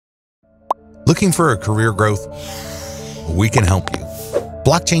Looking for a career growth? We can help you.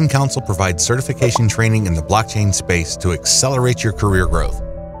 Blockchain Council provides certification training in the blockchain space to accelerate your career growth.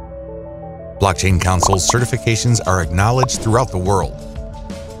 Blockchain Council's certifications are acknowledged throughout the world.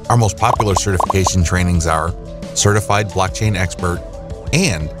 Our most popular certification trainings are Certified Blockchain Expert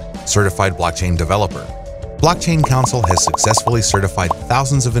and Certified Blockchain Developer. Blockchain Council has successfully certified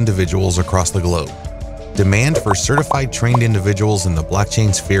thousands of individuals across the globe. Demand for certified trained individuals in the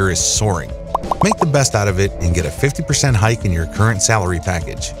blockchain sphere is soaring. Make the best out of it and get a 50% hike in your current salary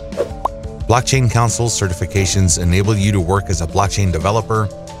package. Blockchain Council's certifications enable you to work as a blockchain developer,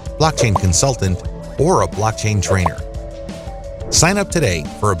 blockchain consultant, or a blockchain trainer. Sign up today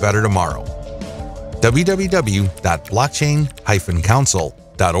for a better tomorrow.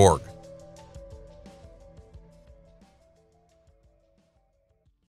 www.blockchain-council.org